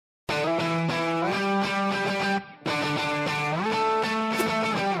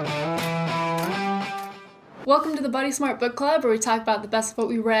Welcome to the Body Smart Book Club, where we talk about the best of what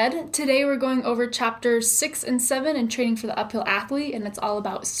we read. Today we're going over chapters 6 and 7 in Training for the Uphill Athlete, and it's all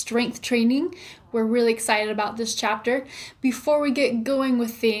about strength training. We're really excited about this chapter. Before we get going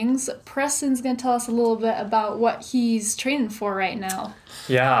with things, Preston's going to tell us a little bit about what he's training for right now.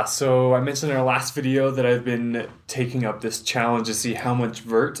 Yeah, so I mentioned in our last video that I've been taking up this challenge to see how much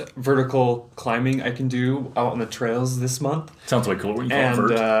vertical climbing I can do out on the trails this month. Sounds way cool when you call it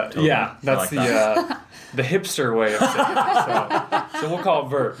vert. Totally. Yeah, that's the hipster way of saying it. So we'll call it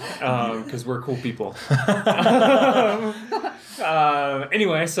vert because we're cool people.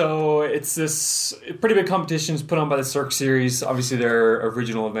 Anyway, so it's this pretty big competitions put on by the Cirque Series. Obviously, their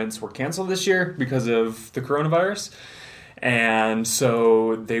original events were canceled this year because of the coronavirus. And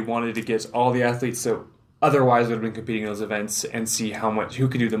so they wanted to get all the athletes that otherwise would have been competing in those events and see who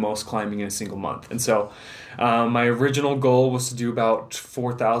could do the most climbing in a single month. And so my original goal was to do about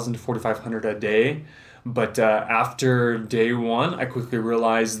 4,000 to 4,500 a day. But after day one, I quickly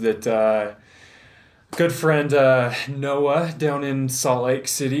realized that good friend Noah down in Salt Lake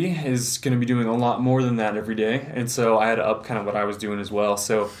City is going to be doing a lot more than that every day. And so I had to up kind of what I was doing as well.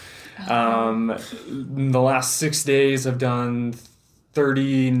 So in the last 6 days, I've done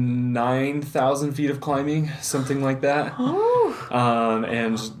 39,000 feet of climbing, something like that.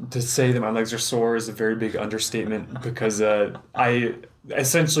 And to say that my legs are sore is a very big understatement because I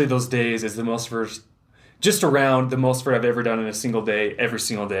essentially those days is the most just around the most I've ever done in a single day, every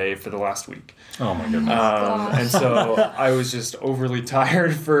single day for the last week. Oh my goodness. And so I was just overly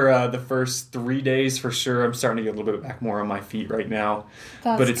tired for the first 3 days for sure. I'm starting to get a little bit back more on my feet right now.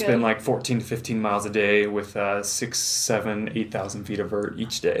 But it's been like 14 to 15 miles a day with 6,000, 7,000, 8,000 feet of vert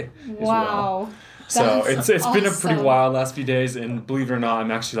each day as well. So it's been a pretty wild last few days, and believe it or not,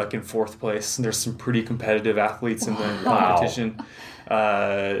 I'm actually like in 4th place. There's some pretty competitive athletes in the competition.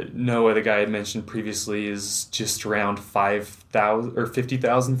 Noah, the guy I mentioned previously, is just around 5,000 or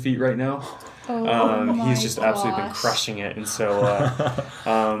 50,000 feet right now. He's just absolutely been crushing it, and so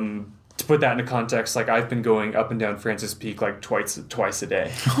to put that into context, like I've been going up and down Francis Peak like twice a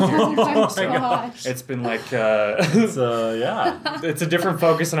day. Oh my gosh. It's been like it's a different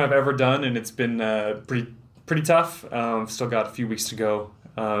focus than I've ever done, and it's been pretty tough. Still got a few weeks to go.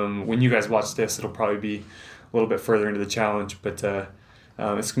 When you guys watch this, it'll probably be a little bit further into the challenge, but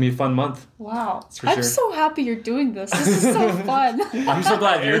it's going to be a fun month. Wow. I'm so happy you're doing this. This is so fun. I'm so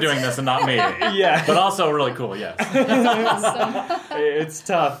glad you're doing this and not me. Yeah. But also really cool, yes. That's awesome. It's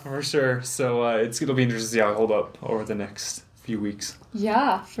tough, for sure. So it'll be interesting to see how I hold up over the next few weeks.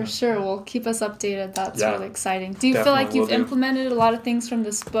 Yeah, for sure. Well, keep us updated. That's really exciting. Do you feel like you've implemented a lot of things from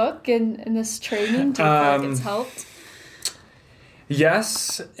this book and this training? Do you feel like it's helped?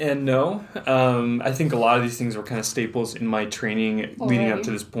 Yes and no. I think a lot of these things were kind of staples in my training leading up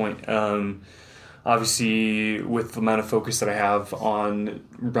to this point. Obviously, with the amount of focus that I have on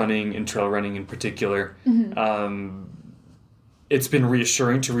running and trail running in particular, it's been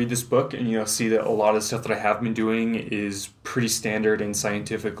reassuring to read this book and see that a lot of the stuff that I have been doing is pretty standard and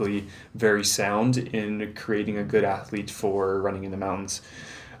scientifically very sound in creating a good athlete for running in the mountains.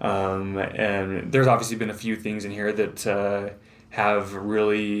 And there's obviously been a few things in here that have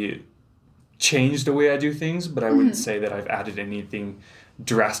really changed the way I do things, but I wouldn't say that I've added anything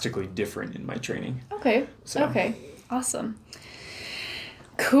drastically different in my training. Okay. Awesome.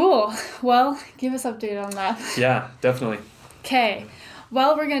 Cool. Well, give us an update on that. Yeah, definitely. Okay.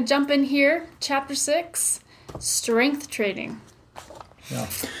 Well, we're going to jump in here. Chapter 6, strength training. Yeah.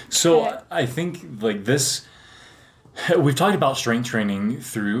 So I think like this... We've talked about strength training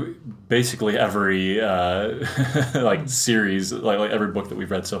through basically every series, like every book that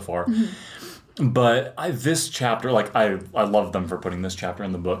we've read so far. But this chapter, I love them for putting this chapter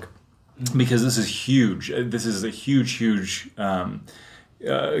in the book because this is huge. This is a huge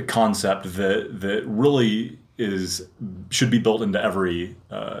concept that really should be built into every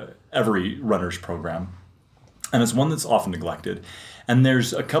runner's program, and it's one that's often neglected. And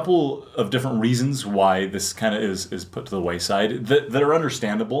there's a couple of different reasons why this kind of is put to the wayside that are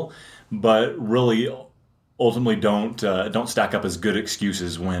understandable, but really ultimately don't stack up as good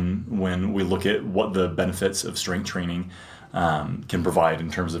excuses when we look at what the benefits of strength training can provide in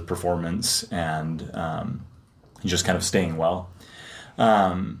terms of performance and just kind of staying well.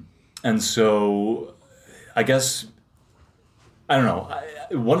 And so I guess, I don't know,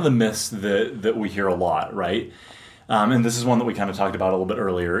 one of the myths that we hear a lot, right? And this is one that we kind of talked about a little bit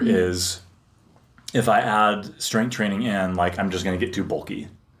earlier, is if I add strength training in, I'm just going to get too bulky,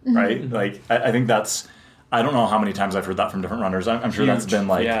 right? I think that's, I don't know how many times I've heard that from different runners. I'm sure that's been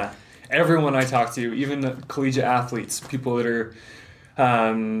Yeah. Everyone I talk to, even the collegiate athletes, people that are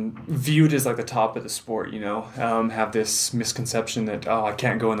viewed as like the top of the sport, have this misconception that, I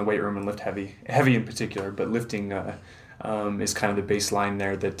can't go in the weight room and lift heavy in particular, but lifting is kind of the baseline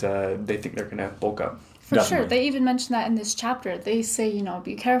there that they think they're going to bulk up. For Definitely. Sure. They even mention that in this chapter. They say,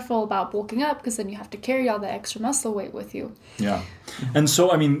 be careful about bulking up because then you have to carry all the extra muscle weight with you. Yeah. And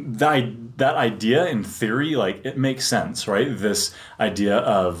so, I mean, that idea in theory, like, it makes sense, right? This idea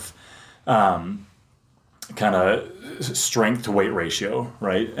of kind of strength to weight ratio,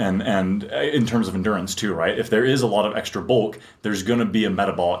 right? And in terms of endurance too, right? If there is a lot of extra bulk, there's going to be a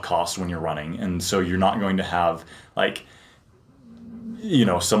metabolic cost when you're running. And so you're not going to have, like,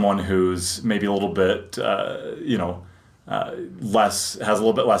 someone who's maybe a little bit, has a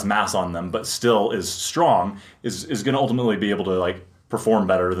little bit less mass on them, but still is strong, is going to ultimately be able to, like, perform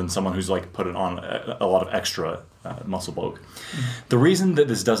better than someone who's, like, put on a lot of extra muscle bulk. Mm-hmm. The reason that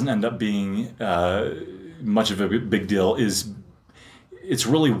this doesn't end up being much of a big deal is it's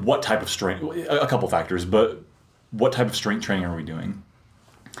really what type of strength, a couple factors, but what type of strength training are we doing?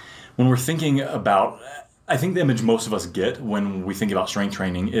 When we're thinking about, I think the image most of us get when we think about strength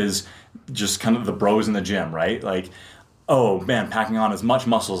training is just kind of the bros in the gym, right? Like, oh man, packing on as much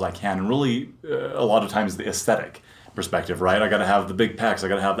muscle as I can, and really a lot of times the aesthetic perspective, right? I got to have the big pecs, I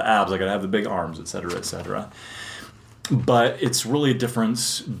got to have the abs, I got to have the big arms, et cetera, et cetera. But it's really a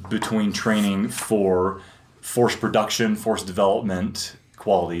difference between training for force production, force development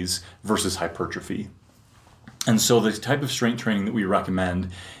qualities versus hypertrophy. And so the type of strength training that we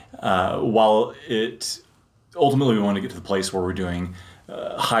recommend, while it ultimately we want to get to the place where we're doing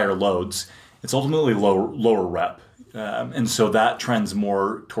higher loads, it's ultimately lower rep. And so that trends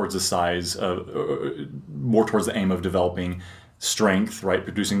more towards the size of, more towards the aim of developing strength, right?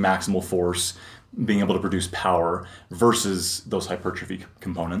 Producing maximal force, being able to produce power versus those hypertrophy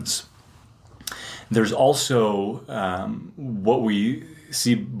components. There's also what we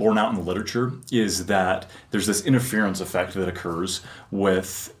see borne out in the literature is that there's this interference effect that occurs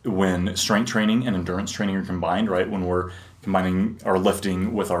with when strength training and endurance training are combined, right? When we're combining our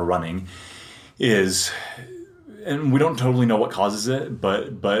lifting with our running, and we don't totally know what causes it,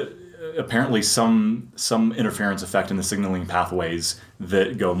 but apparently some interference effect in the signaling pathways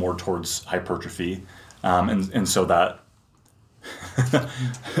that go more towards hypertrophy, and so that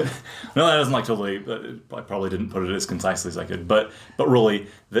no, that doesn't like totally. I probably didn't put it as concisely as I could, but really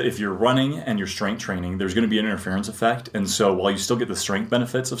that if you're running and you're strength training, there's going to be an interference effect, and so while you still get the strength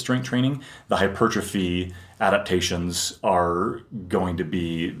benefits of strength training, the hypertrophy adaptations are going to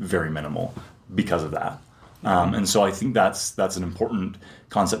be very minimal because of that. And so I think that's an important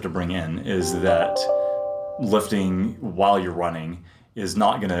concept to bring in, is that lifting while you're running is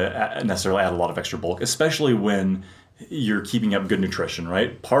not going to necessarily add a lot of extra bulk, especially when you're keeping up good nutrition,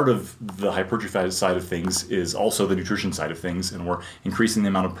 right? Part of the hypertrophy side of things is also the nutrition side of things, and we're increasing the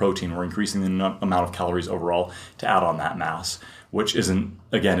amount of protein, we're increasing the amount of calories overall to add on that mass, which isn't,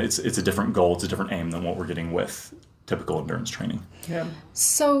 again, it's a different goal, it's a different aim than what we're getting with typical endurance training. Yeah.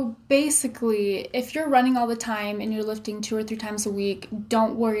 So basically, if you're running all the time and you're lifting 2 or 3 times a week,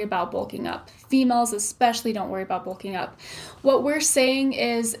 don't worry about bulking up. Females especially don't worry about bulking up. What we're saying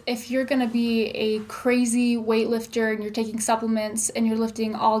is if you're going to be a crazy weightlifter and you're taking supplements and you're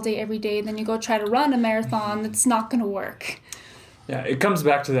lifting all day every day, then you go try to run a marathon, that's not going to work. Yeah, it comes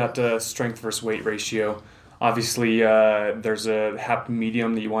back to that strength versus weight ratio. Obviously, there's a happy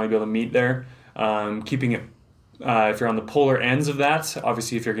medium that you want to be able to meet there. Keeping it if you're on the polar ends of that,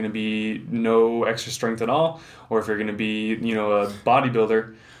 obviously if you're going to be no extra strength at all, or if you're going to be, a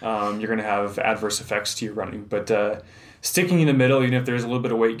bodybuilder, you're going to have adverse effects to your running. But sticking in the middle, even if there's a little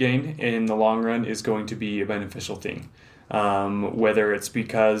bit of weight gain in the long run, is going to be a beneficial thing. Whether it's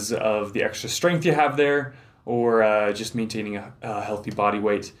because of the extra strength you have there, or just maintaining a healthy body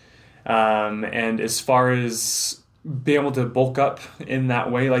weight. And as far as being able to bulk up in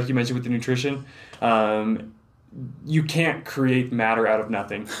that way, like you mentioned with the nutrition, you can't create matter out of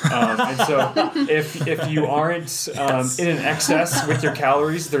nothing. And so if you aren't in an excess with your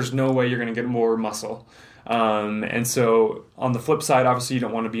calories, there's no way you're going to get more muscle. And so on the flip side, obviously you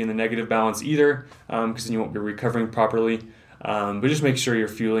don't want to be in the negative balance either, because then you won't be recovering properly. But just make sure you're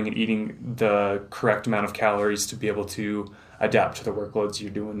fueling and eating the correct amount of calories to be able to adapt to the workloads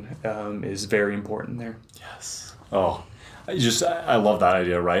you're doing is very important there. Yes. Oh, I love that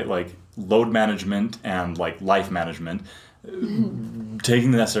idea, right? Like, load management and like life management,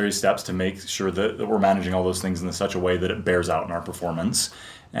 taking the necessary steps to make sure that we're managing all those things in such a way that it bears out in our performance.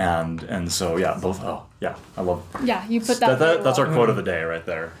 And so, yeah, both. Oh, yeah, I love. Yeah, you put that. That's our quote of the day right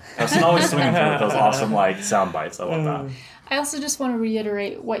there. I'm always swinging through with those awesome like sound bites. I love that. I also just want to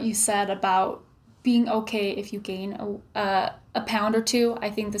reiterate what you said about being okay if you gain a pound or two. I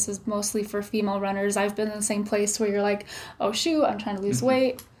think this is mostly for female runners. I've been in the same place where you're like, oh shoot, I'm trying to lose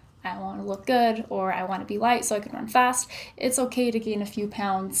weight. I want to look good, or I want to be light so I can run fast. It's okay to gain a few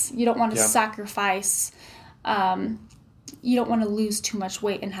pounds. You don't want to sacrifice. You don't want to lose too much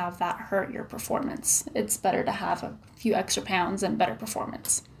weight and have that hurt your performance. It's better to have a few extra pounds and better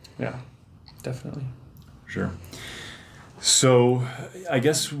performance. Yeah, definitely. Sure. So I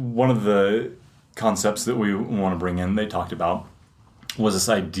guess one of the concepts that we want to bring in, they talked about, was this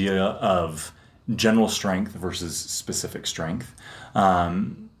idea of general strength versus specific strength.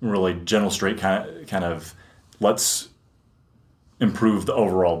 Really, general strength kind of let's improve the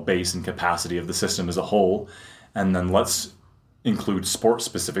overall base and capacity of the system as a whole, and then let's include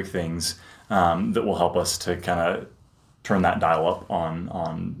sport-specific things that will help us to kind of turn that dial up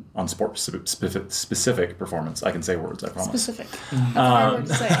on sport-specific performance. I can say words, I promise. Specific. That's a hard word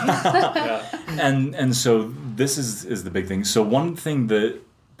to say. And so this is the big thing. So one thing that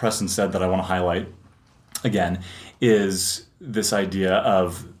Preston said that I want to highlight again is this idea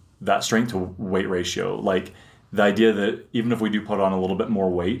of that strength to weight ratio. Like the idea that even if we do put on a little bit more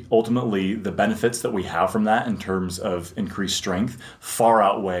weight, ultimately the benefits that we have from that in terms of increased strength far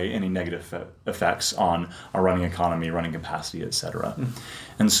outweigh any negative effects on our running economy, running capacity, etc.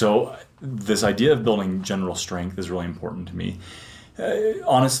 And so this idea of building general strength is really important to me.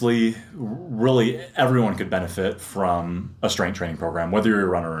 Honestly, really everyone could benefit from a strength training program, whether you're a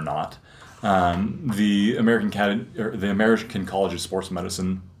runner or not. The American College of Sports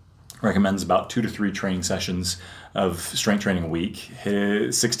Medicine recommends about 2 to 3 training sessions of strength training a week,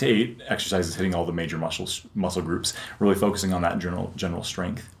 6 to 8 exercises hitting all the major muscle groups, really focusing on that general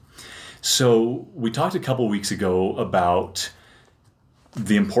strength. So we talked a couple weeks ago about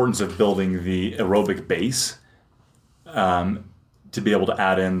the importance of building the aerobic base to be able to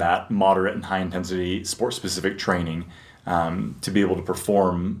add in that moderate and high intensity sport-specific training to be able to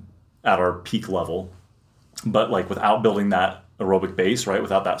perform at our peak level. But like without building that aerobic base, right,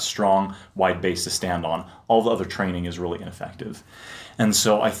 without that strong, wide base to stand on, all the other training is really ineffective. And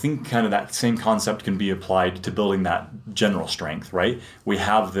so I think kind of that same concept can be applied to building that general strength, right? We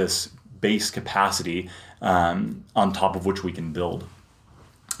have this base capacity on top of which we can build.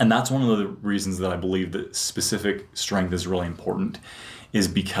 And that's one of the reasons that I believe that specific strength is really important, is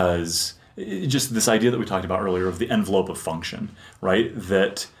because just this idea that we talked about earlier of the envelope of function, right?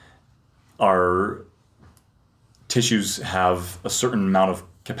 That our tissues have a certain amount of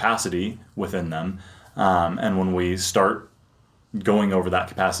capacity within them. And when we start going over that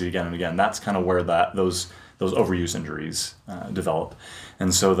capacity again and again, that's kind of where those overuse injuries develop.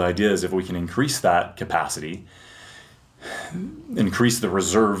 And so the idea is if we can increase that capacity, increase the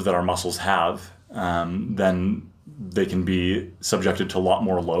reserve that our muscles have, then they can be subjected to a lot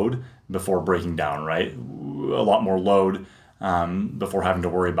more load before breaking down, right? A lot more load before having to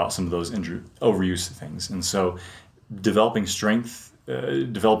worry about some of those overuse things. And so developing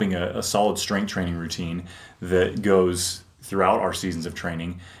a solid strength training routine that goes throughout our seasons of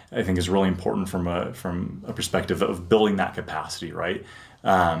training, I think is really important from a perspective of building that capacity, right?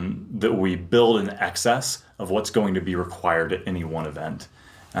 That we build in excess of what's going to be required at any one event.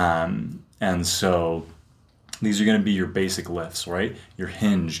 And so these are going to be your basic lifts, right? Your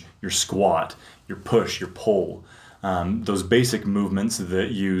hinge, your squat, your push, your pull. Those basic movements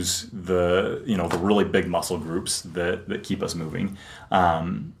that use the really big muscle groups that keep us moving,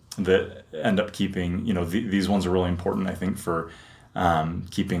 that end up keeping, these ones are really important, I think, for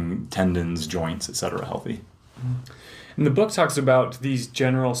keeping tendons, joints, etc. healthy. And the book talks about these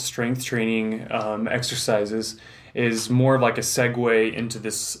general strength training exercises is more like a segue into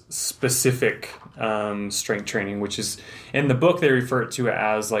this specific strength training, which is, in the book they refer to it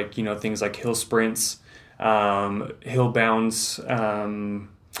as like, things like hill sprints, hill bounds, and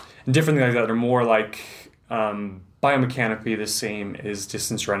different things like that are more like biomechanically the same as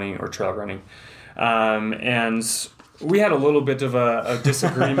distance running or trail running. And we had a little bit of a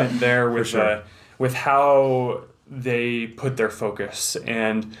disagreement there with sure. With how they put their focus.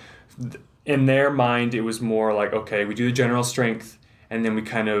 And in their mind, it was more like, okay, we do the general strength, and then we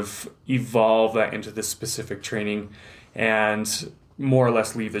kind of evolve that into the specific training and more or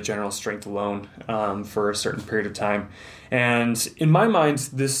less leave the general strength alone for a certain period of time. And in my mind,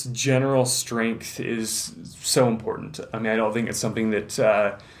 this general strength is so important. I mean, I don't think it's something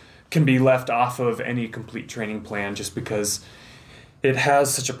that can be left off of any complete training plan, just because it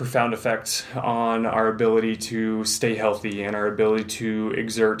has such a profound effect on our ability to stay healthy and our ability to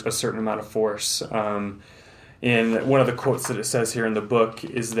exert a certain amount of force. And one of the quotes that it says here in the book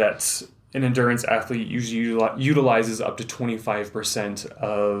is that an endurance athlete usually utilizes up to 25%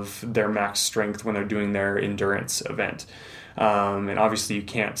 of their max strength when they're doing their endurance event. And obviously you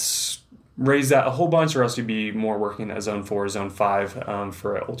can't raise that a whole bunch, or else you'd be more working at zone 4, zone 5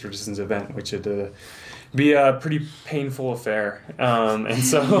 for an ultra distance event, which would be a pretty painful affair. And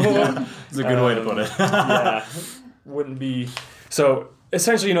so it's a good way to put it. Yeah, wouldn't be so.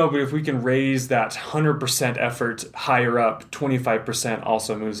 Essentially, but if we can raise that 100% effort higher up, 25%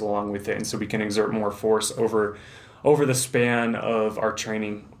 also moves along with it, and so we can exert more force over the span of our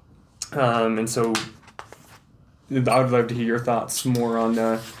training. And so, I would love to hear your thoughts more on,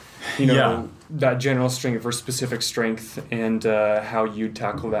 that general strength versus specific strength, and how you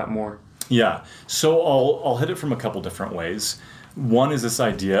tackle that more. Yeah. So I'll hit it from a couple different ways. One is this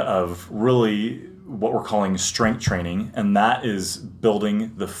idea of really what we're calling strength training, and that is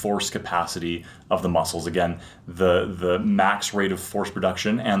building the force capacity of the muscles. Again, the max rate of force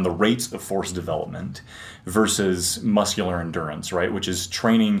production and the rates of force development versus muscular endurance, right? Which is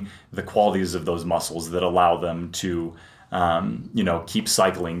training the qualities of those muscles that allow them to, keep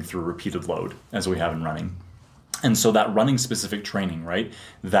cycling through repeated load, as we have in running. And so that running specific training, right?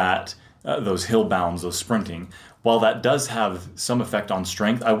 That those hill bounds, those sprinting, while that does have some effect on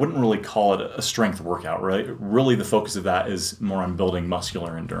strength, I wouldn't really call it a strength workout, right? Really, the focus of that is more on building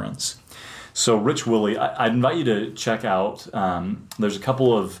muscular endurance. So Rich Willey, I'd invite you to check out, there's a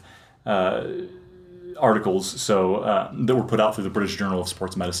couple of articles that were put out through the British Journal of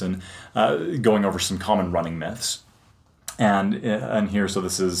Sports Medicine going over some common running myths. And here, so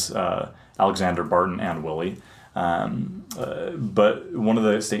this is Alexander, Barton, and Willey. But one of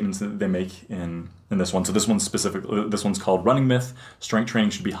the statements that they make in this one, so this one's called Running Myth: Strength training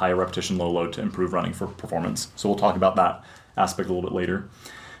should be higher repetition, low load to improve running for performance. So we'll talk about that aspect a little bit later.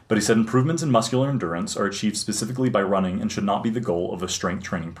 But he said improvements in muscular endurance are achieved specifically by running and should not be the goal of a strength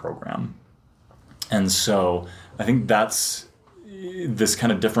training program. And so I think that's this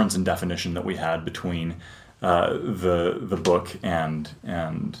kind of difference in definition that we had between the book and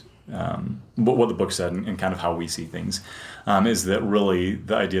what the book said and kind of how we see things, is that really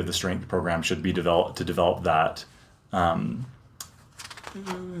the idea of the strength program should be developed to develop that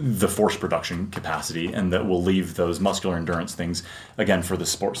the force production capacity, and that will leave those muscular endurance things again for the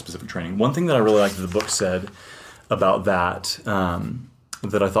sport specific training. One thing that I really liked that the book said about that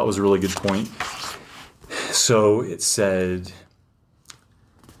that I thought was a really good point. So it said,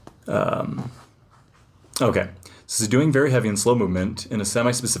 okay. So doing very heavy and slow movement in a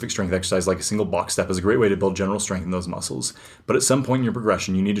semi-specific strength exercise like a single box step is a great way to build general strength in those muscles. But at some point in your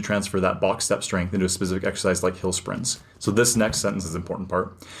progression, you need to transfer that box step strength into a specific exercise like hill sprints. So this next sentence is the important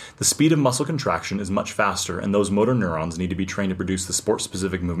part. The speed of muscle contraction is much faster, and those motor neurons need to be trained to produce the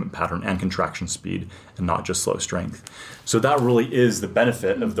sport-specific movement pattern and contraction speed, and not just slow strength. So that really is the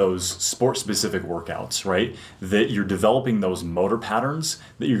benefit of those sport-specific workouts, right? That you're developing those motor patterns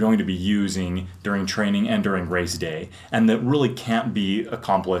that you're going to be using during training and during race day, and that really can't be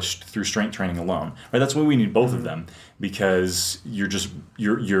accomplished through strength training alone, right? That's why we need both of them, because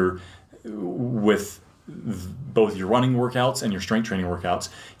you're with both your running workouts and your strength training workouts,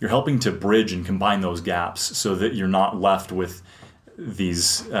 you're helping to bridge and combine those gaps so that you're not left with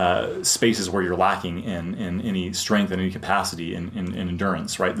these spaces where you're lacking in any strength and any capacity in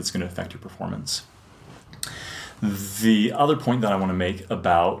endurance, right? That's going to affect your performance. The other point that I want to make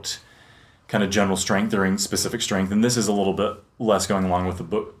about kind of general strength during specific strength, and this is a little bit less going along with the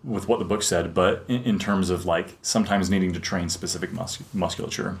book, with what the book said, but in terms of like sometimes needing to train specific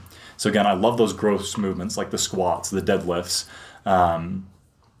musculature. So again, I love those gross movements like the squats, the deadlifts,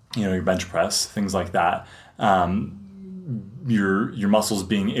 your bench press, things like that. Your muscles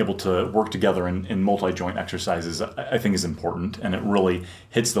being able to work together in multi-joint exercises, I think is important, and it really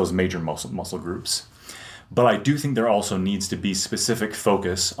hits those major muscle groups. But I do think there also needs to be specific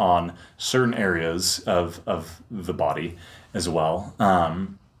focus on certain areas of the body as well.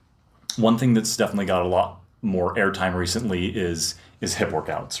 One thing that's definitely got a lot more airtime recently is hip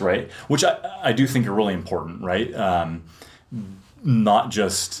workouts, right? Which I do think are really important, right? Not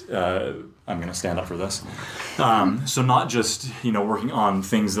just, I'm going to stand up for this. So not just, working on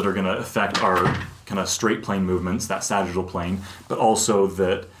things that are going to affect our kind of straight plane movements, that sagittal plane, but also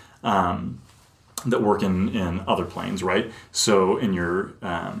that work in other planes, right? So in your,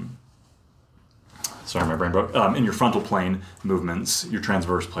 sorry, my brain broke. In your frontal plane movements, your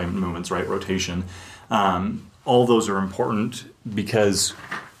transverse plane movements, right? Rotation. All those are important because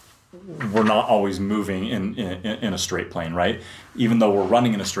we're not always moving in a straight plane, right? Even though we're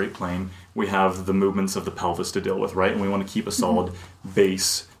running in a straight plane, we have the movements of the pelvis to deal with, right? And we want to keep a solid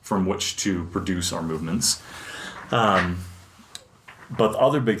base from which to produce our movements. But the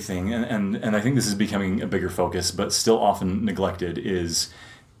other big thing, and I think this is becoming a bigger focus, but still often neglected, is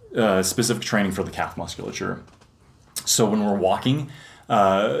specific training for the calf musculature. So when we're walking,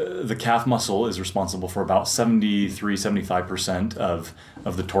 the calf muscle is responsible for about 73-75% of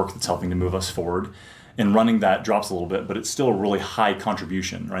the torque that's helping to move us forward. In running, that drops a little bit, but it's still a really high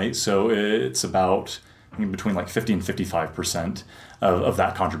contribution, right? So it's about between like 50 and 55% of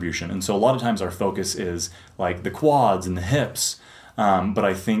that contribution. And so a lot of times our focus is like the quads and the hips, but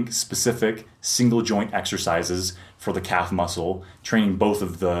I think specific single joint exercises for the calf muscle, training both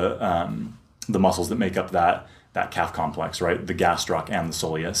of the muscles that make up that calf complex, right? The gastroc and the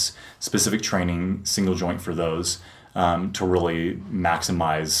soleus. Specific training, single joint for those to really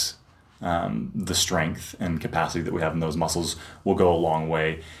maximize the strength and capacity that we have in those muscles will go a long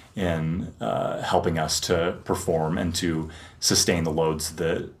way in helping us to perform and to sustain the loads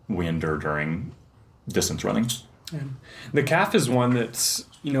that we endure during distance running. Yeah. The calf is one that's,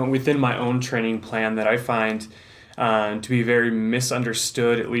 within my own training plan that I find to be very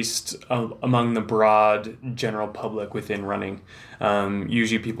misunderstood, at least among the broad general public within running.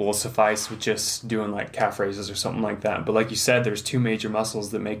 Usually people will suffice with just doing like calf raises or something like that. But like you said, there's two major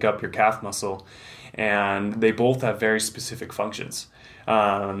muscles that make up your calf muscle, and they both have very specific functions.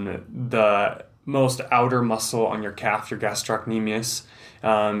 The most outer muscle on your calf, your gastrocnemius,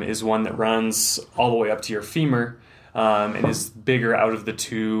 is one that runs all the way up to your femur, and is bigger out of the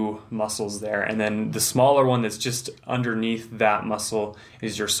two muscles there. And then the smaller one that's just underneath that muscle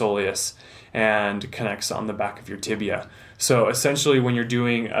is your soleus and connects on the back of your tibia. So essentially when you're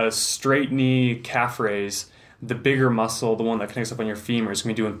doing a straight knee calf raise, the bigger muscle, the one that connects up on your femur, is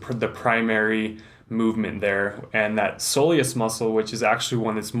going to be doing the primary movement there. And that soleus muscle, which is actually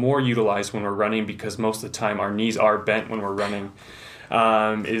one that's more utilized when we're running because most of the time our knees are bent when we're running,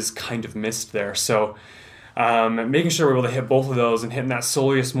 is kind of missed there. So making sure we're able to hit both of those and hitting that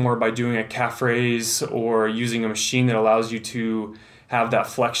soleus more by doing a calf raise or using a machine that allows you to have that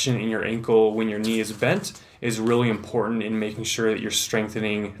flexion in your ankle when your knee is bent is really important in making sure that you're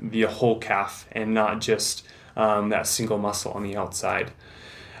strengthening the whole calf and not just that single muscle on the outside.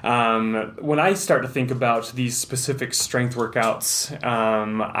 When I start to think about these specific strength workouts,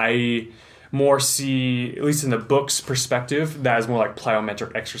 I more see, at least in the book's perspective, that is more like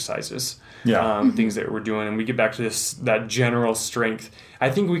plyometric exercises. Yeah. Things that we're doing, and we get back to that general strength. I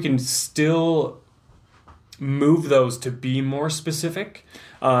think we can still move those to be more specific.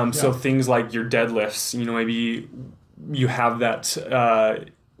 So things like your deadlifts, maybe you have that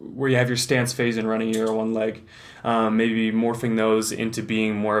where you have your stance phase and running your one leg, maybe morphing those into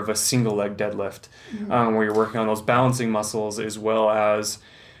being more of a single leg deadlift, where you're working on those balancing muscles as well as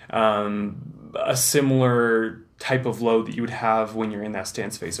a similar type of load that you would have when you're in that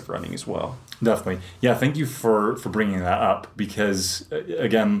stance phase of running as well. Definitely. Yeah, thank you for bringing that up because,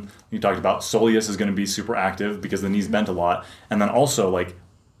 again, you talked about soleus is going to be super active because the knee's bent a lot. And then also,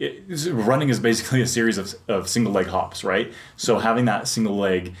 running is basically a series of single leg hops, right? So having that single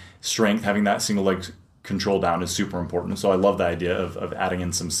leg strength, having that single leg control down is super important. So I love the idea of adding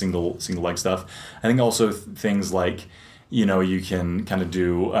in some single leg stuff. I think also things like, you can kind of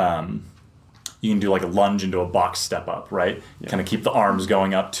do... you can do like a lunge into a box step up, right? Yeah. Kind of keep the arms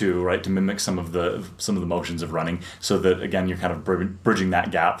going up too, right? To mimic some of the motions of running, so that again you're kind of bridging that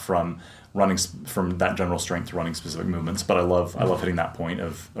gap from running from that general strength to running specific movements. But I love hitting that point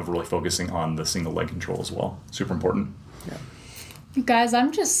of really focusing on the single leg control as well. Super important. Yeah. You guys,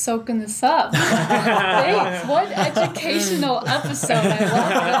 I'm just soaking this up. Thanks. What educational episode. I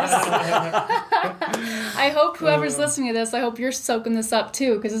love this. I hope whoever's listening to this, I hope you're soaking this up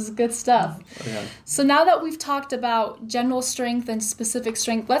too, because this is good stuff. Yeah. So now that we've talked about general strength and specific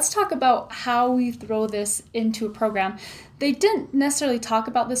strength, let's talk about how we throw this into a program. They didn't necessarily talk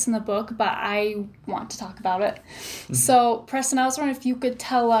about this in the book, but I want to talk about it. Mm-hmm. So, Preston, I was wondering if you could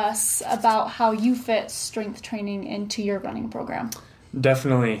tell us about how you fit strength training into your running program.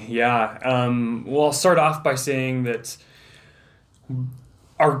 Definitely, yeah. Well, I'll start off by saying that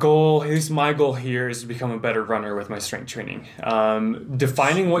our goal, at least my goal here, is to become a better runner with my strength training.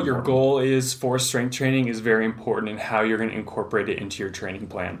 Defining what your goal is for strength training is very important in how you're going to incorporate it into your training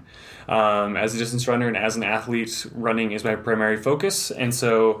plan. As a distance runner and as an athlete, running is my primary focus. And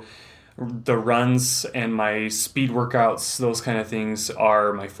so the runs and my speed workouts, those kind of things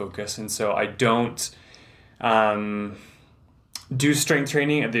are my focus. And so I don't do strength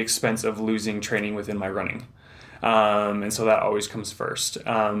training at the expense of losing training within my running. And so that always comes first.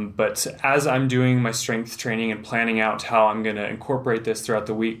 But as I'm doing my strength training and planning out how I'm going to incorporate this throughout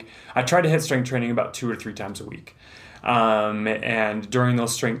the week, I try to hit strength training about 2 or 3 times a week. And during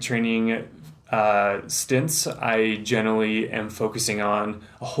those strength training stints, I generally am focusing on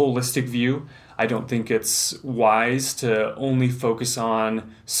a holistic view. I don't think it's wise to only focus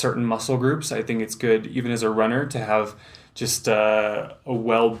on certain muscle groups. I think it's good, even as a runner, to have just a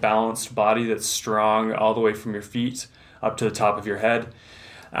well-balanced body that's strong all the way from your feet up to the top of your head.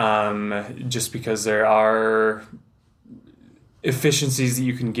 Just because there are efficiencies that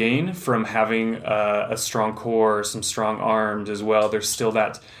you can gain from having a strong core, some strong arms as well. There's still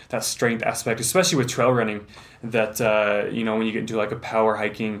that strength aspect, especially with trail running, that when you get into like a power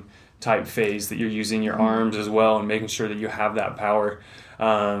hiking type phase, that you're using your arms as well and making sure that you have that power.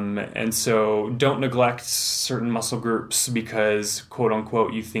 And so don't neglect certain muscle groups because, quote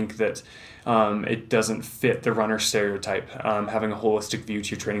unquote, you think that it doesn't fit the runner stereotype. Having a holistic view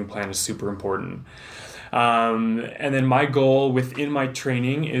to your training plan is super important. And then my goal within my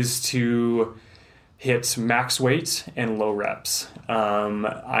training is to hit max weight and low reps.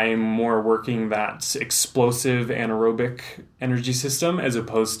 I'm more working that explosive anaerobic energy system as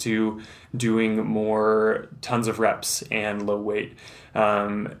opposed to doing more tons of reps and low weight.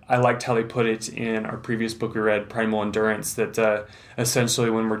 I liked how they put it in our previous book we read, Primal Endurance, that essentially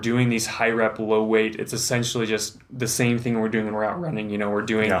when we're doing these high rep, low weight, it's essentially just the same thing we're doing when we're out running. We're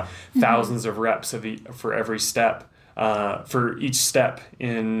doing thousands of reps for every step, for each step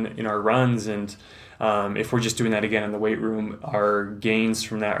in our runs. And if we're just doing that again in the weight room, our gains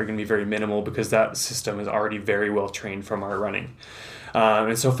from that are going to be very minimal because that system is already very well trained from our running.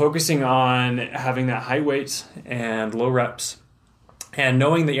 And so focusing on having that high weight and low reps, and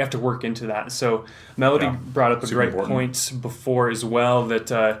knowing that you have to work into that. So Melody brought up a great point before as well that,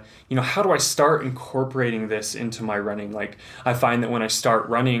 how do I start incorporating this into my running? Like I find that when I start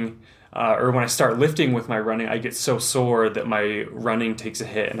running or when I start lifting with my running, I get so sore that my running takes a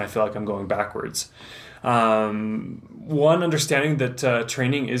hit and I feel like I'm going backwards. One, understanding that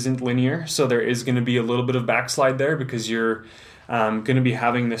training isn't linear. So there is going to be a little bit of backslide there because you're going to be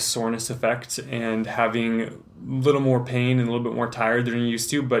having this soreness effect and having a little more pain and a little bit more tired than you're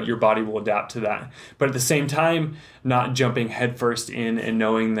used to, but your body will adapt to that. But at the same time, not jumping headfirst in and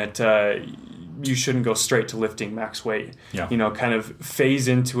knowing that you shouldn't go straight to lifting max weight. Yeah. Kind of phase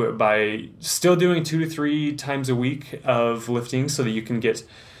into it by still doing 2 to 3 times a week of lifting so that you can get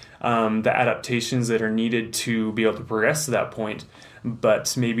the adaptations that are needed to be able to progress to that point,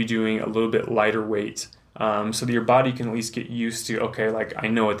 but maybe doing a little bit lighter weight. So that your body can at least get used to, okay, like I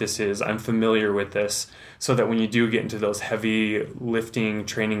know what this is, I'm familiar with this, so that when you do get into those heavy lifting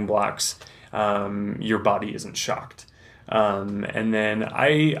training blocks, your body isn't shocked. And then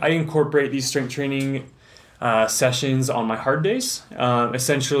I incorporate these strength training sessions on my hard days,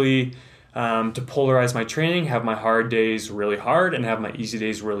 essentially to polarize my training, have my hard days really hard and have my easy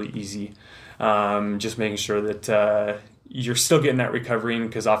days really easy. Just making sure that you're still getting that recovery in,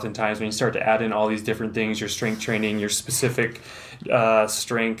 because oftentimes when you start to add in all these different things, your strength training, your specific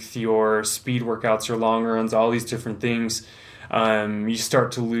strength, your speed workouts, your long runs, all these different things, you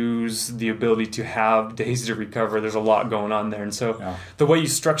start to lose the ability to have days to recover. There's a lot going on there. And so the way you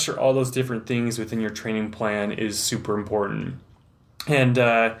structure all those different things within your training plan is super important. And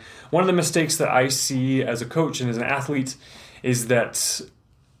one of the mistakes that I see as a coach and as an athlete is that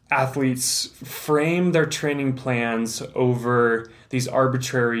athletes frame their training plans over these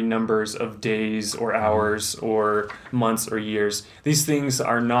arbitrary numbers of days or hours or months or years. These things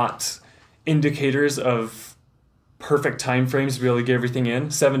are not indicators of perfect time frames to be able to get everything in.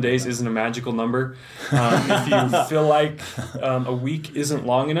 7 days isn't a magical number. If you feel like a week isn't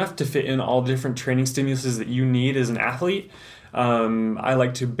long enough to fit in all different training stimuluses that you need as an athlete, I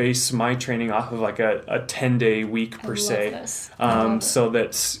like to base my training off of like a 10-day week per se, so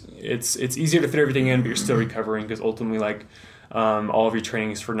that it's easier to fit everything in, but you're still recovering, because ultimately, like all of your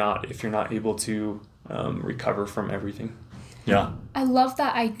training is for naught if you're not able to recover from everything. Yeah, I love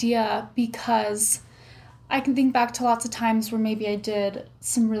that idea, because I can think back to lots of times where maybe I did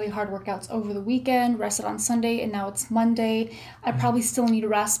some really hard workouts over the weekend, rested on Sunday, and now it's Monday. I probably still need a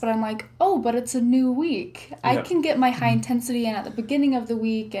rest, but I'm like, oh, but it's a new week. Yep. I can get my high intensity in at the beginning of the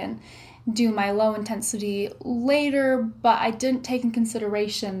week and do my low intensity later, but I didn't take in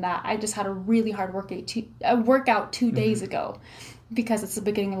consideration that I just had a really hard workout 2 days ago, because it's the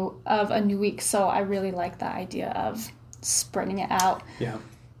beginning of a new week. So I really like that idea of spreading it out. Yeah.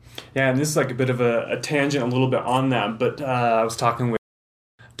 Yeah, and this is like a bit of a tangent a little bit on that, but I was talking with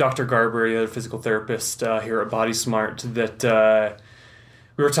Dr. Garber, the physical therapist here at Body Smart, that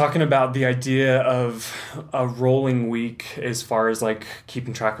We were talking about the idea of a rolling week as far as like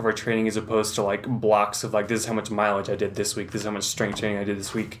keeping track of our training as opposed to like blocks of like, this is how much mileage I did this week, this is how much strength training I did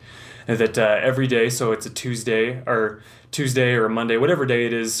this week. And that every day, so it's a Tuesday or a Monday, whatever day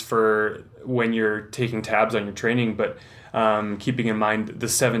it is for when you're taking tabs on your training, but keeping in mind the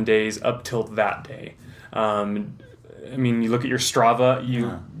 7 days up till that day. I mean, you look at your Strava,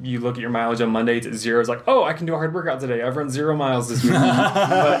 you look at your mileage on Monday, it's at 0. It's like, oh, I can do a hard workout today. I've run 0 miles this week.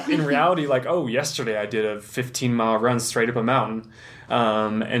 But in reality, like, oh, yesterday I did a 15-mile run straight up a mountain.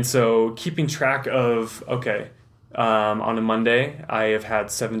 And so keeping track of, on a Monday, I have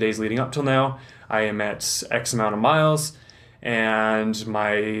had 7 days leading up till now. I am at X amount of miles, and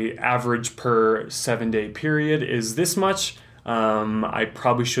my average per 7-day period is this much. I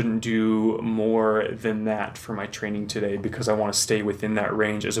probably shouldn't do more than that for my training today because I want to stay within that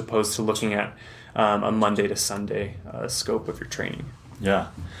range as opposed to looking at a Monday to Sunday scope of your training. Yeah.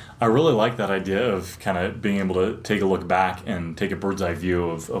 I really like that idea of kind of being able to take a look back and take a bird's eye view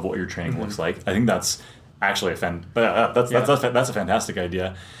of what your training looks like. I think that's actually that's a fantastic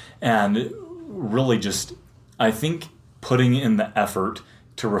idea. And really just, I think putting in the effort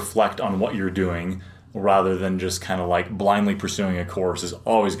to reflect on what you're doing rather than just kind of like blindly pursuing a course is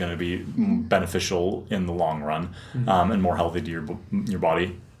always going to be beneficial in the long run, and more healthy to your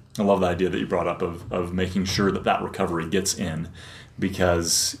body. I love the idea that you brought up of making sure that recovery gets in,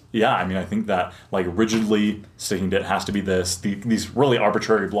 because I think that like rigidly sticking to it has to be these really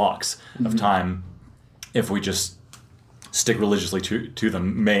arbitrary blocks of time, if we just stick religiously to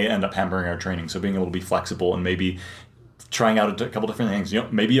them, may end up hampering our training. So being able to be flexible and maybe trying out a couple different things.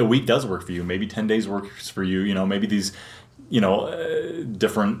 Maybe a week does work for you. Maybe 10 days works for you. Maybe these,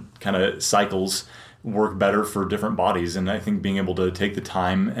 different kind of cycles work better for different bodies. And I think being able to take the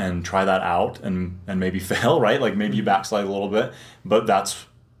time and try that out and maybe fail, right? Like maybe you backslide a little bit, but that's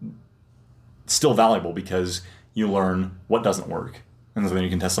still valuable because you learn what doesn't work. And so then you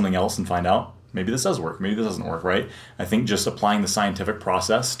can test something else and find out, maybe this does work, maybe this doesn't work, right? I think just applying the scientific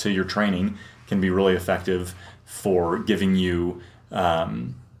process to your training can be really effective for giving you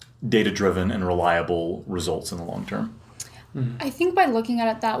data-driven and reliable results in the long term. I think by looking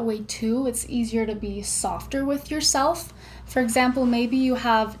at it that way too, it's easier to be softer with yourself. For example, maybe you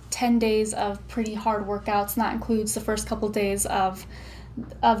have 10 days of pretty hard workouts, and that includes the first couple days of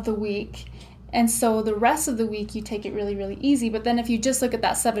the week. And so the rest of the week you take it really, really easy. But then if you just look at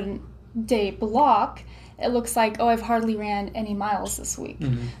that 7-day block, it looks like, oh, I've hardly ran any miles this week.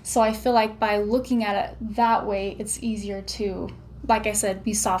 So I feel like by looking at it that way, it's easier to, like I said,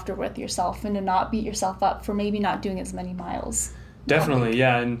 be softer with yourself and to not beat yourself up for maybe not doing as many miles. Definitely,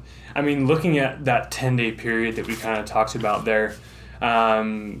 yeah. And I mean, looking at that 10-day period that we kind of talked about there,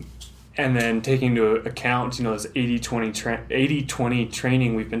 and then taking into account, this 80-20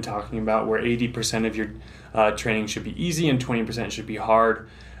 training we've been talking about, where 80% of your training should be easy and 20% should be hard.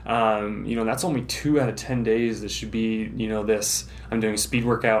 That's only 2 out of 10 days. This should be, this, I'm doing a speed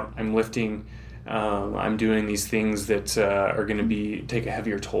workout, I'm lifting, I'm doing these things that are going to take a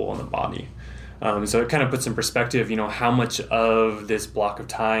heavier toll on the body. So it kind of puts in perspective, how much of this block of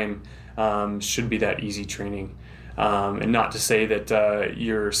time should be that easy training. And not to say that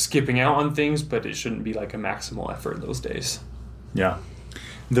you're skipping out on things, but it shouldn't be like a maximal effort those days. Yeah.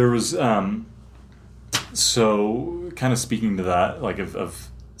 There was, so kind of speaking to that, like of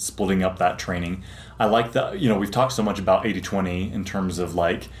splitting up that training, I like that, we've talked so much about 80-20 in terms of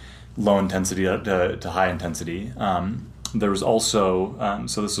like low intensity to high intensity. There was also,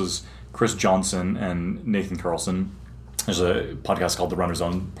 so this was Chris Johnson and Nathan Carlson. There's a podcast called the Runner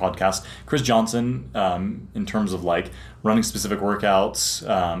Zone podcast. Chris Johnson, in terms of like running specific workouts,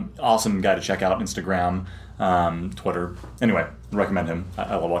 awesome guy to check out, Instagram, Twitter. Anyway, recommend him.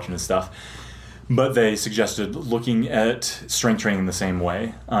 I love watching his stuff. But they suggested looking at strength training the same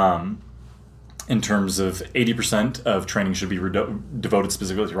way. In terms of 80% of training should be devoted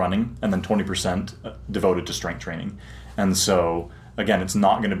specifically to running, and then 20% devoted to strength training. And so, again, it's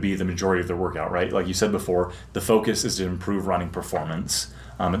not going to be the majority of the workout, right? Like you said before, the focus is to improve running performance.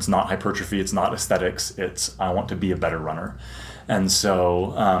 It's not hypertrophy, it's not aesthetics, it's I want to be a better runner. And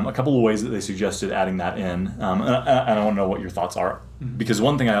so a couple of ways that they suggested adding that in, and I want to know what your thoughts are. Because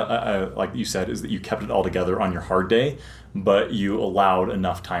one thing I like that you said is that you kept it all together on your hard day, but you allowed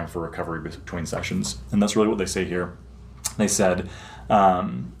enough time for recovery between sessions. And that's really what they say here. They said,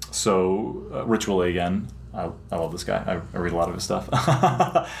 Rich Willie again, I love this guy. I read a lot of his stuff.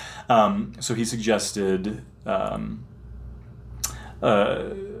 So he suggested a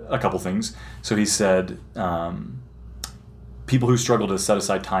couple things. So he said people who struggle to set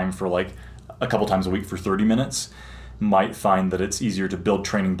aside time for like a couple times a week for 30 minutes, might find that it's easier to build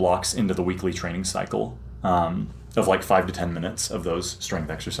training blocks into the weekly training cycle of like 5 to 10 minutes of those strength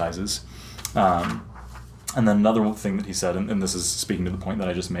exercises. And then another thing that he said, and this is speaking to the point that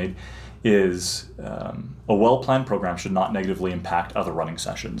I just made, is a well-planned program should not negatively impact other running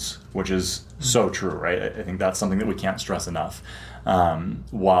sessions, which is so true, right? I think that's something that we can't stress enough.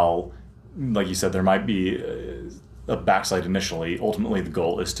 While, like you said, there might be a backslide initially, ultimately the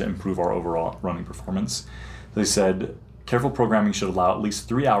goal is to improve our overall running performance. They said, careful programming should allow at least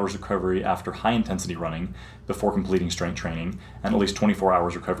 3 hours recovery after high-intensity running before completing strength training, and at least 24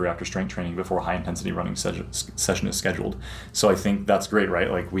 hours recovery after strength training before a high-intensity running session is scheduled. So I think that's great,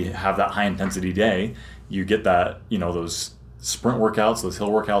 right? Like, we have that high-intensity day, you get that, those sprint workouts, those hill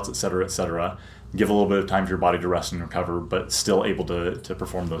workouts, et cetera, give a little bit of time for your body to rest and recover, but still able to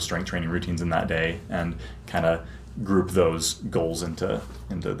perform those strength training routines in that day and kind of group those goals into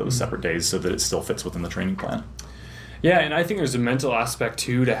those separate days so that it still fits within the training plan. Yeah, and I think there's a mental aspect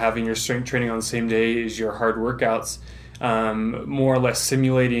too to having your strength training on the same day as your hard workouts, more or less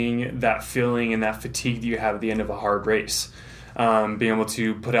simulating that feeling and that fatigue that you have at the end of a hard race. Being able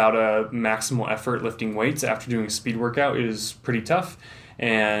to put out a maximal effort lifting weights after doing a speed workout is pretty tough,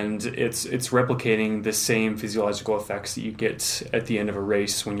 and it's replicating the same physiological effects that you get at the end of a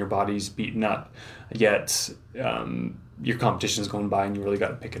race when your body's beaten up, yet your competition's going by and you really got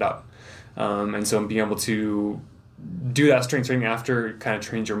to pick it up. And so being able to do that strength training after kind of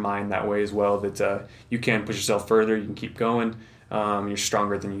trains your mind that way as well, that you can push yourself further, you can keep going, you're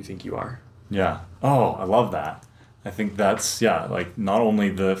stronger than you think you are. Yeah. Oh, I love that. I think that's, like not only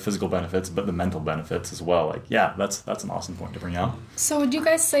the physical benefits, but the mental benefits as well. Like, that's an awesome point to bring out. So would you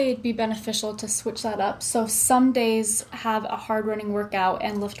guys say it'd be beneficial to switch that up? So some days have a hard running workout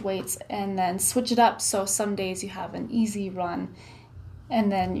and lift weights, and then switch it up. So some days you have an easy run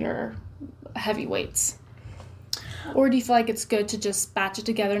and then your heavy weights. Or do you feel like it's good to just batch it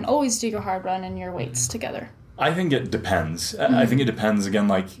together and always do your hard run and your weights together? I think it depends. I think it depends, again,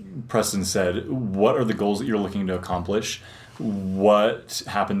 like Preston said, what are the goals that you're looking to accomplish? What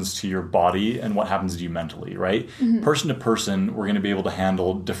happens to your body and what happens to you mentally, right? Mm-hmm. Person to person, we're going to be able to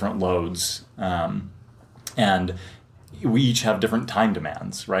handle different loads. And we each have different time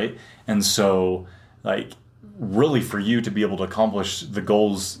demands, right? And so, like, really for you to be able to accomplish the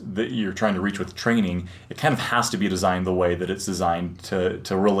goals that you're trying to reach with training, it kind of has to be designed the way that it's designed to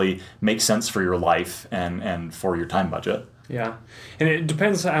really make sense for your life and for your time budget. Yeah, and it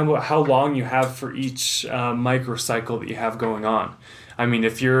depends on how long you have for each microcycle that you have going on. I mean,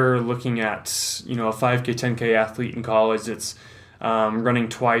 if you're looking at, a 5K, 10K athlete in college that's running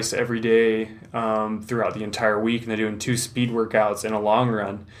twice every day throughout the entire week, and they're doing 2 speed workouts and a long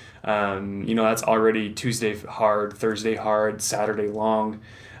run, that's already Tuesday hard, Thursday hard, Saturday long.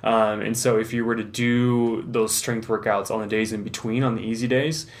 And so if you were to do those strength workouts on the days in between, on the easy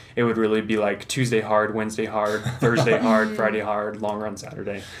days, it would really be like Tuesday hard, Wednesday hard, Thursday hard, Friday hard, long run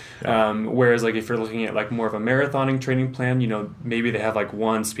Saturday. Yeah. Whereas like if you're looking at like more of a marathoning training plan, maybe they have like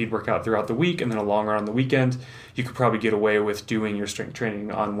 1 speed workout throughout the week and then a long run on the weekend. You could probably get away with doing your strength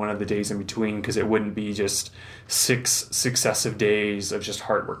training on one of the days in between, because it wouldn't be just 6 successive days of just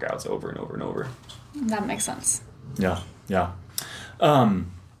hard workouts over and over and over. That makes sense. Yeah.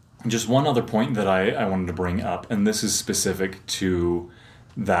 Just one other point that I wanted to bring up, and this is specific to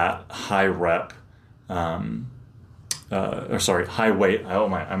that high rep, high weight.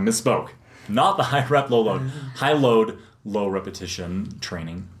 I misspoke. Not the high rep, low load. High load, low repetition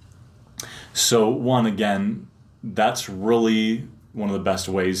training. So one, again, that's really one of the best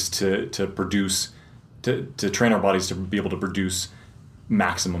ways to produce, to train our bodies to be able to produce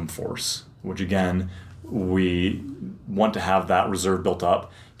maximum force, which again, we want to have that reserve built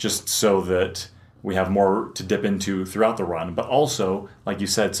up just so that we have more to dip into throughout the run. But also, like you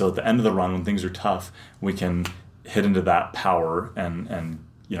said, so at the end of the run, when things are tough, we can hit into that power and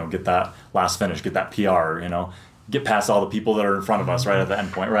get that last finish, get that PR, get past all the people that are in front of us right at the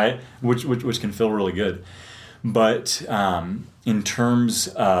end point, right? Which can feel really good. But in terms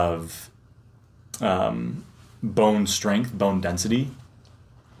of bone strength, bone density,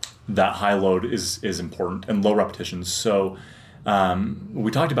 that high load is important, and low repetitions. So we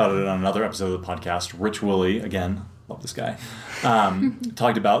talked about it on another episode of the podcast. Rich Woolley, again, love this guy,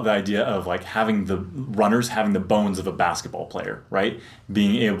 talked about the idea of like having the runners having the bones of a basketball player, right?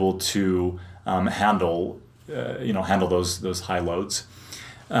 Being able to handle those high loads,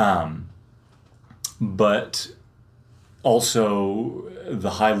 but also the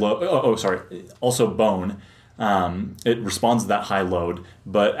high load. Also bone. It responds to that high load,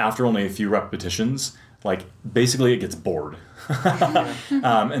 but after only a few repetitions, like basically it gets bored.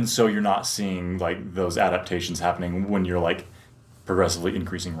 And so you're not seeing like those adaptations happening when you're like progressively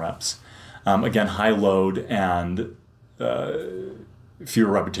increasing reps. Again, high load and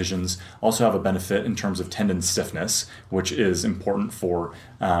fewer repetitions also have a benefit in terms of tendon stiffness, which is important for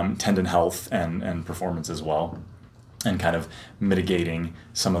tendon health and performance as well, and kind of mitigating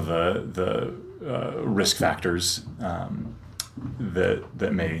some of the risk factors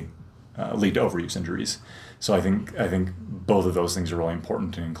that may lead to overuse injuries. So I think both of those things are really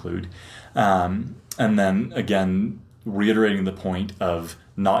important to include. And then again, reiterating the point of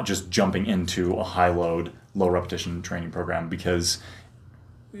not just jumping into a high load, low repetition training program, because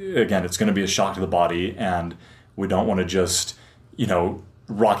again, it's going to be a shock to the body, and we don't want to just,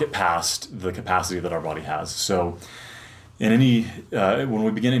 rocket past the capacity that our body has. So in any when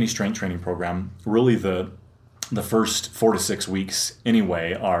we begin any strength training program, really the first 4 to 6 weeks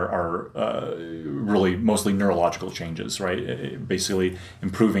anyway are really mostly neurological changes, right? Basically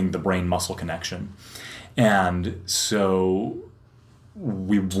improving the brain-muscle connection. And so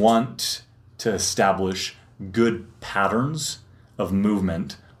we want to establish good patterns of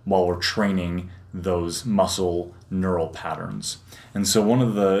movement while we're training those muscle neural patterns. And so one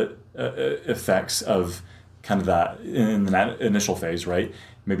of the effects of kind of that in that initial phase, right?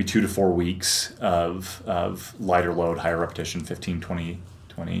 Maybe 2 to 4 weeks of lighter load, higher repetition, 15, 20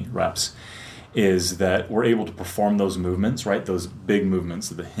 reps, is that we're able to perform those movements, right? Those big movements,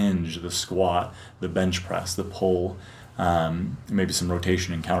 the hinge, the squat, the bench press, the pull, maybe some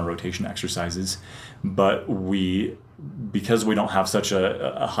rotation and counter rotation exercises. But because we don't have such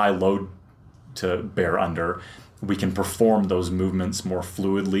a high load to bear under, we can perform those movements more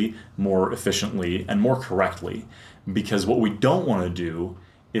fluidly, more efficiently, and more correctly. Because what we don't want to do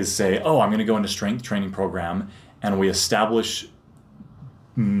is say, I'm going to go into strength training program, and we establish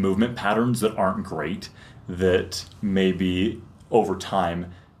movement patterns that aren't great, that maybe over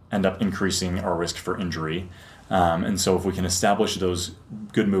time end up increasing our risk for injury. And so if we can establish those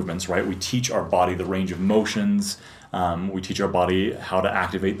good movements, right, we teach our body the range of motions, we teach our body how to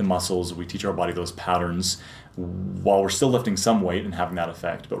activate the muscles, we teach our body those patterns while we're still lifting some weight and having that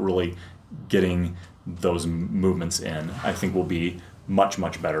effect, but really getting those movements in, I think will be much,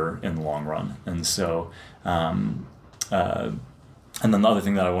 much better in the long run. And so, and then the other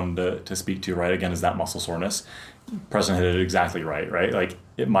thing that I wanted to speak to, right, again, is that muscle soreness. Preston hit it exactly right? Like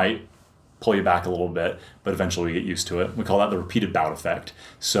it might pull you back a little bit, but eventually you get used to it. We call that the repeated bout effect.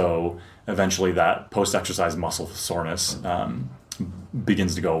 So eventually that post-exercise muscle soreness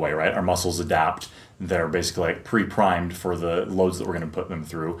begins to go away, right? Our muscles adapt. They're basically like pre-primed for the loads that we're going to put them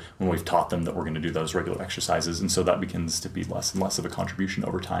through when we've taught them that we're going to do those regular exercises. And so that begins to be less and less of a contribution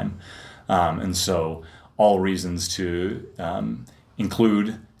over time. And so all reasons to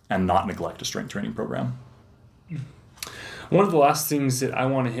include and not neglect a strength training program. One of the last things that I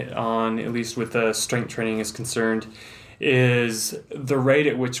want to hit on, at least with the strength training is concerned, is the rate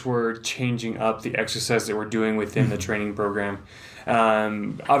at which we're changing up the exercise that we're doing within the training program.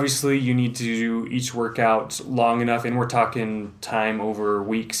 Obviously, you need to do each workout long enough, and we're talking time over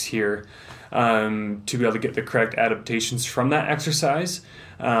weeks here, to be able to get the correct adaptations from that exercise.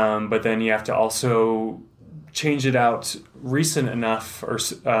 But then you have to also change it out recent enough or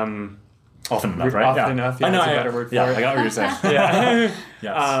often enough, right? Often enough, yeah, that's a better word for it. I got what you're saying. Yeah.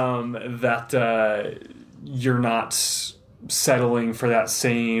 Yes. That you're not settling for that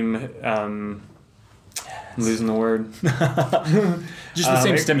same, I'm losing the word. Just the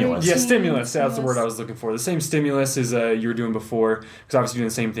same stimulus. Yeah, stimulus. That's the word I was looking for. The same stimulus as you were doing before, because obviously doing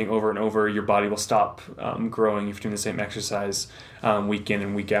the same thing over and over, your body will stop growing if you're doing the same exercise week in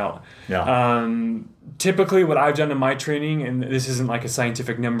and week out. Yeah. Typically, what I've done in my training, and this isn't like a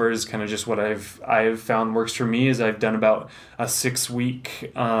scientific number, is kind of just what I've found works for me, is I've done about a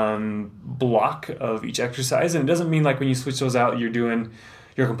 6-week block of each exercise, and it doesn't mean like when you switch those out, you're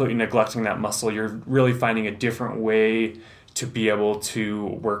completely neglecting that muscle. You're really finding a different way to be able to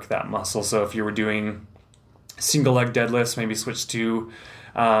work that muscle. So if you were doing single leg deadlifts, maybe switch to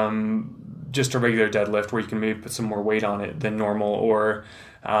just a regular deadlift where you can maybe put some more weight on it than normal, or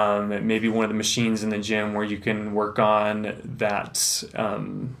maybe one of the machines in the gym where you can work on that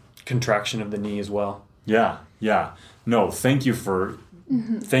contraction of the knee as well. Yeah. No, thank you for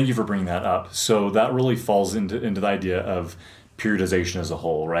bringing that up. So that really falls into the idea of periodization as a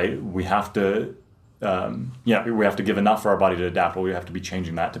whole, right? We have to we have to give enough for our body to adapt, but we have to be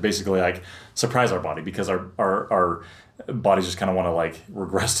changing that to basically like surprise our body, because our bodies just kind of want to like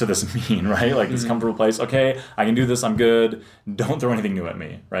regress to this mean, right? Like this comfortable place. Okay, I can do this. I'm good. Don't throw anything new at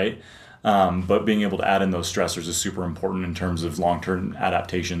me, right? But being able to add in those stressors is super important in terms of long-term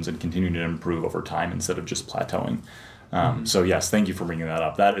adaptations and continuing to improve over time instead of just plateauing. So yes, thank you for bringing that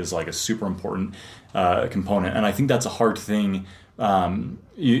up. That is like a super important component. And I think that's a hard thing.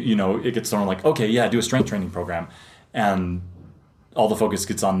 It gets thrown like, okay, yeah, do a strength training program. And all the focus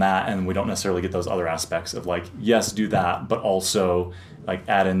gets on that. And we don't necessarily get those other aspects of like, yes, do that, but also like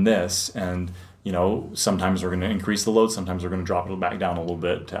add in this. And, sometimes we're going to increase the load. Sometimes we're going to drop it back down a little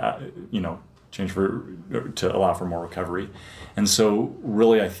bit to, to allow for more recovery. And so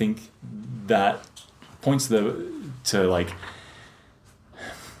really, I think that points to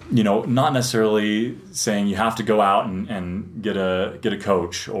not necessarily saying you have to go out and get a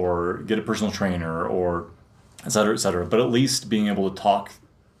coach or get a personal trainer or et cetera, but at least being able to talk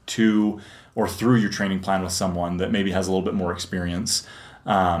to or through your training plan with someone that maybe has a little bit more experience,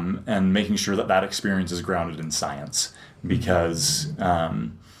 and making sure that experience is grounded in science, because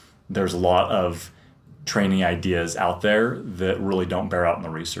there's a lot of training ideas out there that really don't bear out in the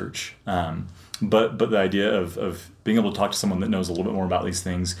research. But the idea of being able to talk to someone that knows a little bit more about these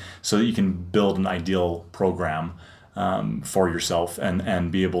things so that you can build an ideal program for yourself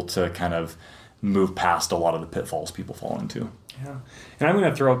and be able to kind of move past a lot of the pitfalls people fall into. Yeah. And I'm going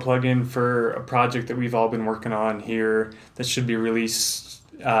to throw a plug in for a project that we've all been working on here that should be released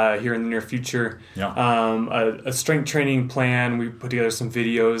here in the near future. Yeah. A strength training plan. We put together some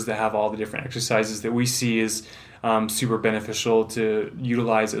videos that have all the different exercises that we see as super beneficial to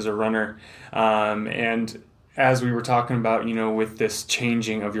utilize as a runner. And as we were talking about, with this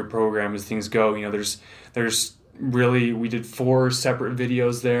changing of your program as things go, there's really, we did 4 separate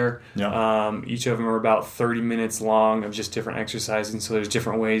videos there. Yeah. Each of them are about 30 minutes long of just different exercises. And so there's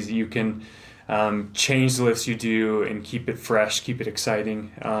different ways that you can change the lifts you do and keep it fresh, keep it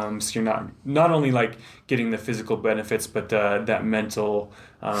exciting. So you're not only like getting the physical benefits, but that mental,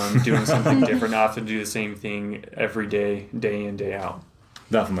 doing something different, not to do the same thing every day, day in, day out.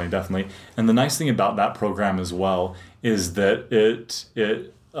 Definitely. And the nice thing about that program as well is that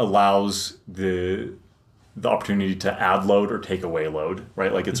it allows the opportunity to add load or take away load,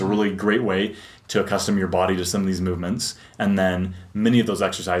 right? Like it's a really great way to accustom your body to some of these movements, and then many of those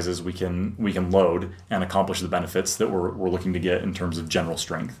exercises we can load and accomplish the benefits that we're looking to get in terms of general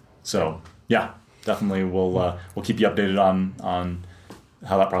strength. So yeah, definitely we'll keep you updated on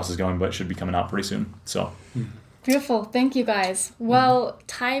how that process is going, but it should be coming out pretty soon. So. Beautiful. Thank you, guys. Well,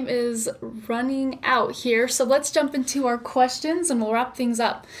 time is running out here, so let's jump into our questions and we'll wrap things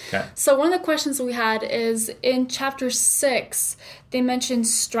up. Okay. So one of the questions we had is in chapter 6, they mentioned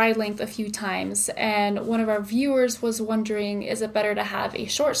stride length a few times, and one of our viewers was wondering, is it better to have a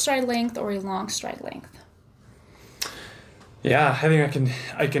short stride length or a long stride length? Yeah, I think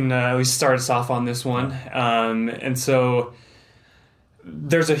I can at least start us off on this one. And so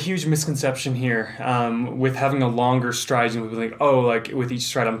there's a huge misconception here with having a longer stride. And people think, like with each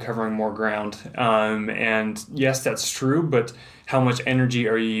stride I'm covering more ground. And yes, that's true, but how much energy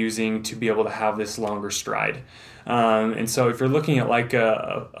are you using to be able to have this longer stride? And so if you're looking at like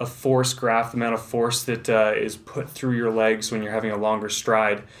a force graph, the amount of force that is put through your legs when you're having a longer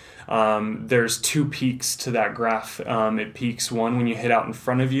stride, there's 2 peaks to that graph. It peaks one when you hit out in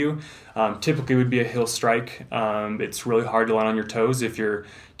front of you. Typically would be a heel strike. It's really hard to land on your toes if you're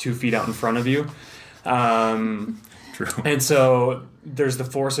 2 feet out in front of you. True. And so there's the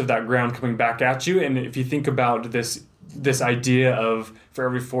force of that ground coming back at you. And if you think about this idea of for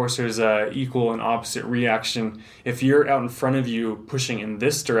every force there's a equal and opposite reaction. If you're out in front of you pushing in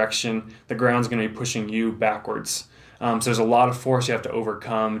this direction, the ground's going to be pushing you backwards. So there's a lot of force you have to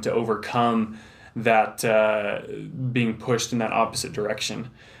overcome that being pushed in that opposite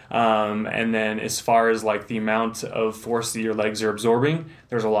direction. And then as far as like the amount of force that your legs are absorbing,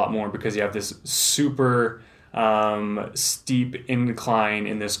 there's a lot more because you have this super steep incline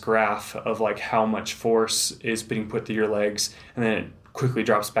in this graph of like how much force is being put through your legs, and then it quickly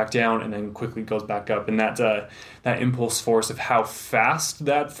drops back down and then quickly goes back up. And that impulse force of how fast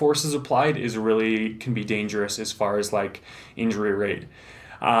that force is applied can be dangerous as far as like injury rate.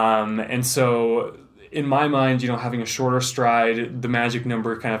 And so in my mind, having a shorter stride, the magic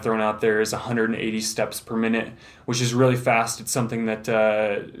number kind of thrown out there is 180 steps per minute, which is really fast. It's something that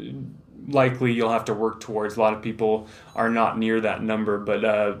likely you'll have to work towards. A lot of people are not near that number,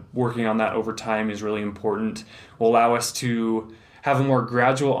 but working on that over time is really important. Will allow us to have a more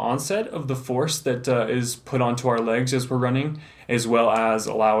gradual onset of the force that is put onto our legs as we're running, as well as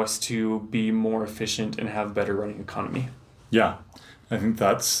allow us to be more efficient and have better running economy. Yeah, I think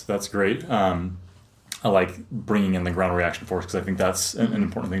that's great. I like bringing in the ground reaction force because I think that's an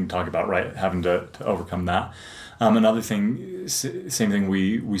important thing to talk about, right? Having to overcome that. Another thing, same thing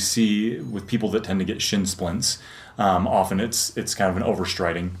we see with people that tend to get shin splints. Often it's kind of an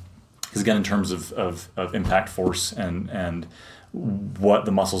overstriding. Because again, in terms of impact force and what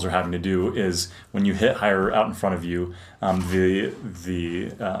the muscles are having to do is when you hit higher out in front of you, your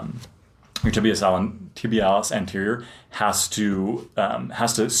tibialis anterior has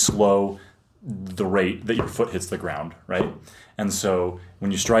to slow the rate that your foot hits the ground, right? And so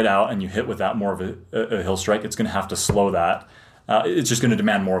when you stride out and you hit with that more of a heel strike, it's going to have to slow that. It's just going to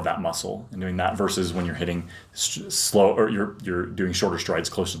demand more of that muscle in doing that versus when you're hitting slow or you're doing shorter strides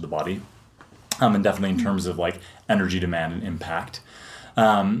close to the body. And definitely in terms of like energy demand and impact.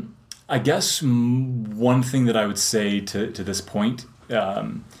 I guess one thing that I would say to this point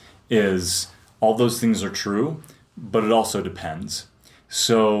is all those things are true, but it also depends.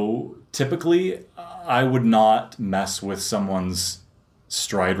 So typically, I would not mess with someone's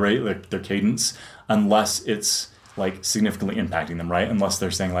stride rate, like their cadence, unless it's like significantly impacting them, right? Unless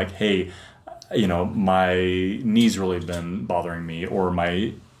they're saying like, hey, my knees really been bothering me, or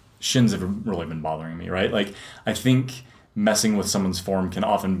my shins have really been bothering me, right? Like, I think messing with someone's form can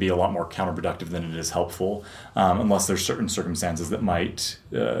often be a lot more counterproductive than it is helpful, unless there's certain circumstances that might,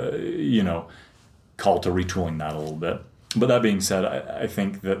 call to retooling that a little bit. But that being said, I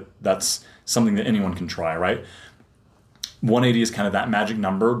think that that's something that anyone can try, right? 180 is kind of that magic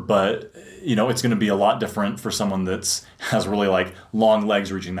number, but it's going to be a lot different for someone that's has really like long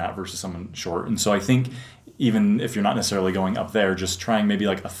legs reaching that versus someone short. And so I think even if you're not necessarily going up there, just trying maybe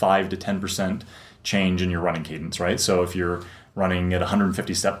like a 5 to 10% change in your running cadence, right? So if you're running at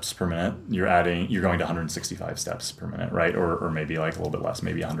 150 steps per minute, you're going to 165 steps per minute, right? Or maybe like a little bit less,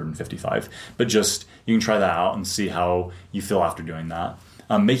 maybe 155. But just, you can try that out and see how you feel after doing that.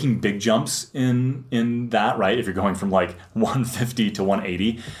 Making big jumps in that, right? If you're going from like 150 to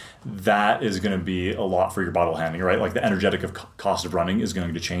 180, that is going to be a lot for your bottle handling, right? Like the energetic cost of running is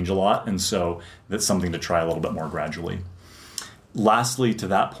going to change a lot. And so that's something to try a little bit more gradually. Lastly, to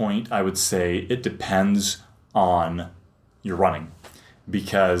that point, I would say it depends on your running,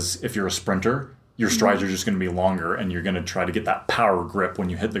 because if you're a sprinter, your strides are just going to be longer, and you're going to try to get that power grip when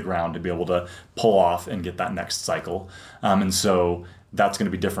you hit the ground to be able to pull off and get that next cycle. And so that's going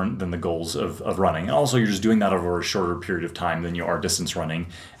to be different than the goals of running. And also, you're just doing that over a shorter period of time than you are distance running.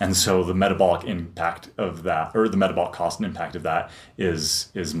 And so the metabolic impact of that, or the metabolic cost and impact of that is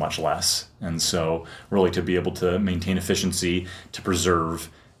much less. And so really to be able to maintain efficiency, to preserve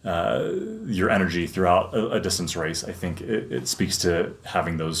your energy throughout a distance race, I think it speaks to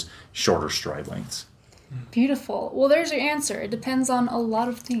having those shorter stride lengths. Beautiful. Well, there's your answer. It depends on a lot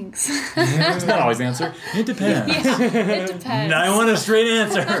of things. It's not always the answer. It depends. Yeah, it depends. I want a straight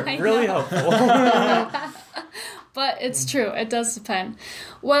answer. Really helpful. But it's true. It does depend.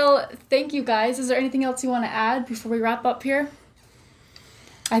 Well, thank you guys. Is there anything else you want to add before we wrap up here?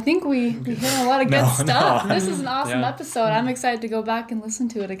 I think we hit a lot of good stuff. No. This is an awesome episode. I'm excited to go back and listen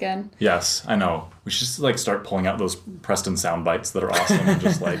to it again. Yes, I know. We should just start pulling out those Preston sound bites that are awesome and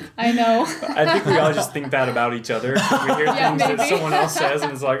just I know. I think we all just think that about each other. We hear things that someone else says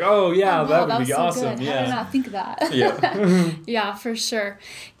and it's like, oh yeah, that would be awesome. Good. Yeah. How did I not think of that? Yeah. Yeah, for sure.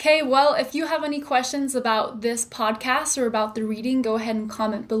 Okay, well, if you have any questions about this podcast or about the reading, go ahead and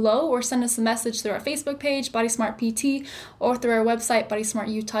comment below or send us a message through our Facebook page, Body Smart PT, or through our website,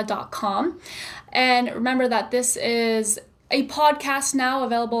 bodysmartutah.com. And remember that this is a podcast now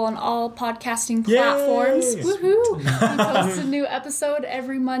available on all podcasting platforms. Yay! Woohoo! We post a new episode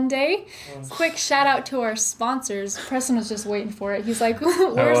every Monday. Quick shout out to our sponsors. Preston was just waiting for it. He's like,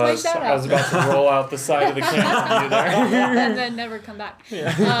 where's my shout out? I was about to roll out the side of the camera there. And then never come back.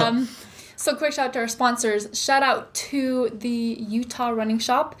 Yeah. So quick shout out to our sponsors. Shout out to the Utah Running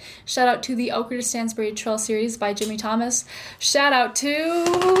Shop. Shout out to the Oaker to Stansbury Trail Series by Jimmy Thomas. Shout out to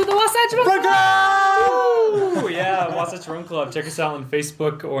the Wasatch Run Club! Yeah, Wasatch Run Club. Check us out on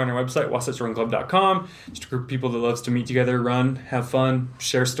Facebook or on our website, wasatchrunclub.com. Just a group of people that loves to meet together, run, have fun,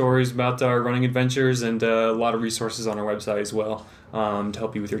 share stories about our running adventures, and a lot of resources on our website as well to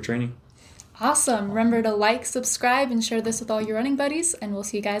help you with your training. Awesome. Remember to like, subscribe, and share this with all your running buddies, and we'll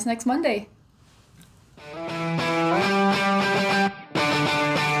see you guys next Monday.